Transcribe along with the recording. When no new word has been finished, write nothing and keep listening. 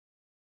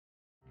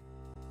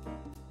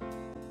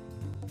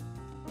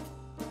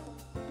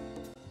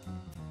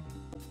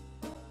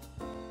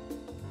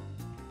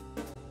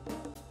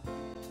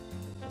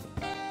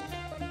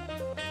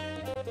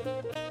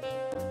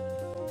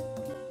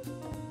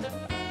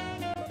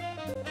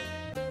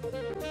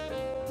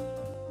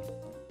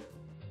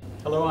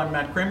Hello, I'm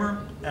Matt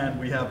Kramer, and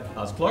we have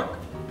Oz Clarke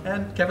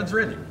and Kevin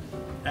Zraly,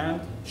 and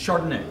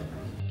Chardonnay.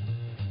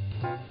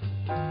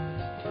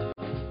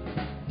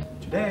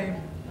 Today,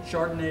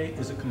 Chardonnay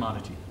is a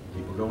commodity.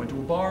 People go into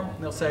a bar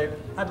and they'll say,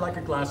 I'd like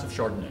a glass of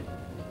Chardonnay.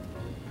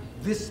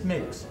 This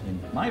makes, in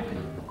my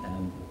opinion,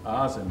 and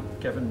Oz and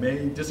Kevin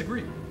may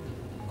disagree,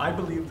 I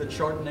believe that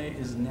Chardonnay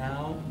is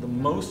now the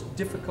most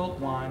difficult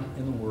wine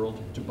in the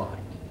world to buy.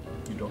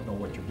 You don't know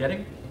what you're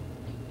getting.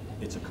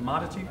 It's a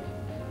commodity.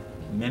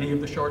 Many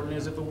of the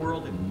Chardonnays of the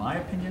world, in my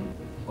opinion,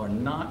 are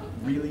not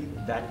really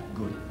that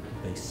good.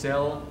 They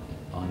sell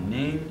on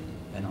name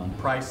and on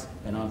price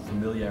and on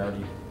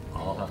familiarity.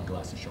 I'll have a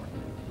glass of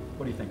Chardonnay.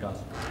 What do you think, Oz?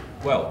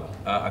 Well,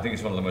 I think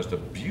it's one of the most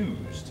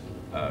abused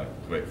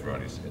grape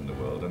varieties in the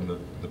world, and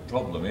the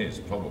problem is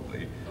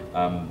probably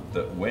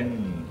that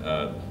when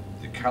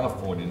the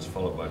Californians,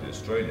 followed by the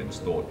Australians,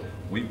 thought,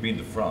 we've been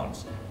to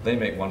France, they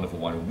make wonderful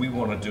wine, we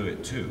want to do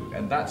it too.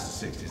 And that's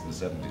the 60s and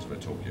the 70s we're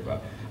talking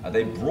about.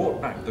 They brought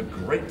back the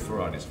grape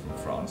varieties from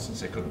France,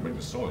 since they couldn't bring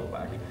the soil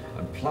back,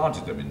 and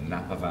planted them in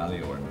Napa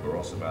Valley or in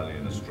Barossa Valley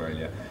in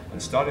Australia,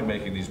 and started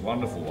making these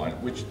wonderful wines,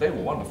 which they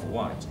were wonderful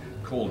wines,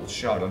 called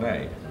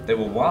Chardonnay. They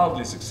were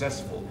wildly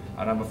successful,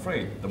 and I'm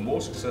afraid the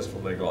more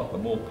successful they got, the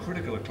more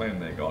critical acclaim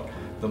they got,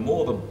 the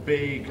more the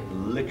big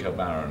liquor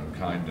baron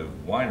kind of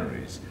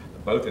wineries,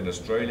 both in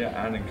Australia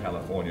and in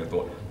California,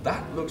 thought,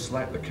 that looks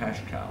like the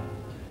cash cow.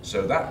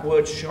 So that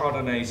word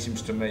Chardonnay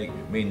seems to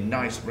mean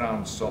nice,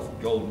 round,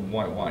 soft, golden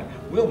white wine.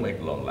 We'll make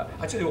a lot of that.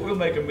 I tell you what, we'll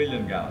make 1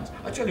 million gallons.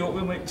 I tell you what,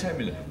 we'll make 10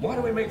 million. Why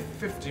do we make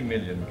 50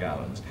 million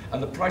gallons?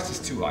 And the price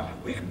is too high.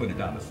 We can put it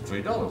down to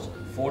 $3,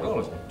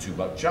 $4,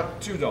 $2 chuck,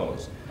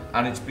 $2.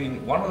 And it's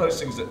been one of those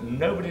things that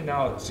nobody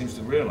now seems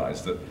to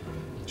realize, that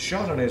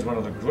Chardonnay is one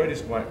of the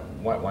greatest white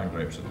wine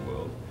grapes of the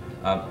world.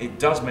 It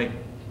does make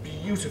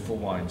beautiful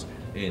wines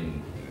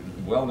in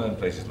well-known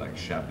places like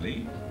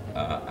Chablis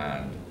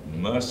and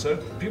Merceau.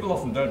 People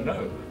often don't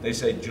know. They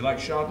say, do you like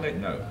Chardonnay?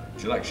 No.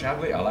 Do you like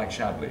Chablis? I like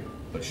Chablis.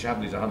 But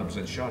Chablis is 100%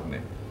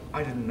 Chardonnay.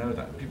 I didn't know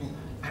that. People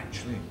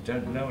actually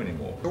don't know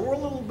anymore. We're a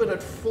little bit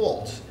at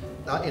fault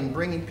in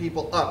bringing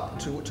people up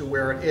to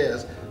where it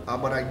is,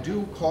 but I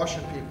do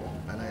caution people,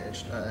 and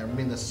I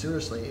mean this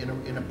seriously,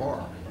 in a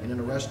bar, in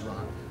a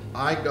restaurant.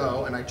 I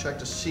go and I check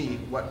to see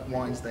what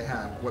wines they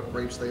have, what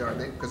grapes they are,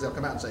 because they'll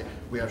come out and say,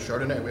 we have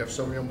Chardonnay, we have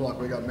Sauvignon Blanc,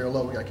 we got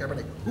Merlot, we got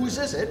Cabernet. Whose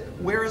is it?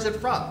 Where is it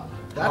from?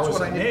 That's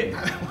what I need.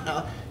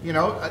 Well, you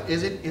know,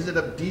 is it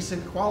of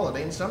decent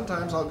quality? And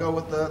sometimes I'll go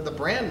with the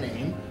brand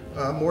name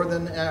more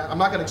than, I'm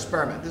not going to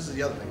experiment. This is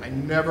the other thing. I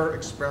never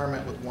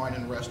experiment with wine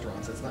in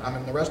restaurants. I'm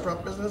in the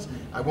restaurant business.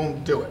 I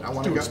won't do it. I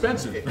want too to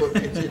expensive.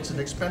 It's an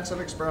expensive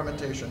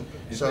experimentation.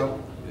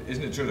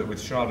 Isn't it true that with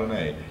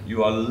Chardonnay,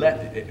 you are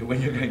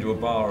when you're going to a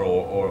bar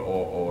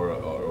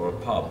or a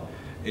pub,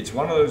 it's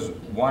one of those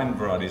wine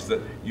varieties that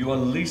you are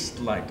least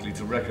likely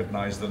to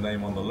recognize the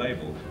name on the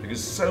label,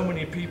 because so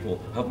many people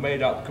have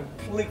made up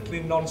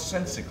completely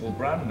nonsensical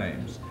brand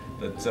names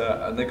that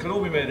and they could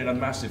all be made in a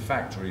massive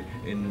factory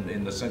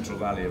in the Central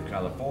Valley of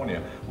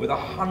California with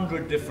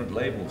 100 different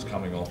labels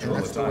coming off all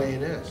the time. That's the way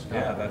it is.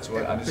 Yeah, that's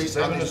what. And it's the Big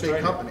same in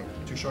Australia. company,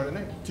 to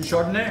Chardonnay. To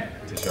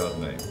Chardonnay. To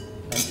Chardonnay.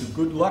 And to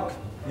good luck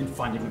in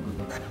finding a good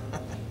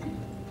one.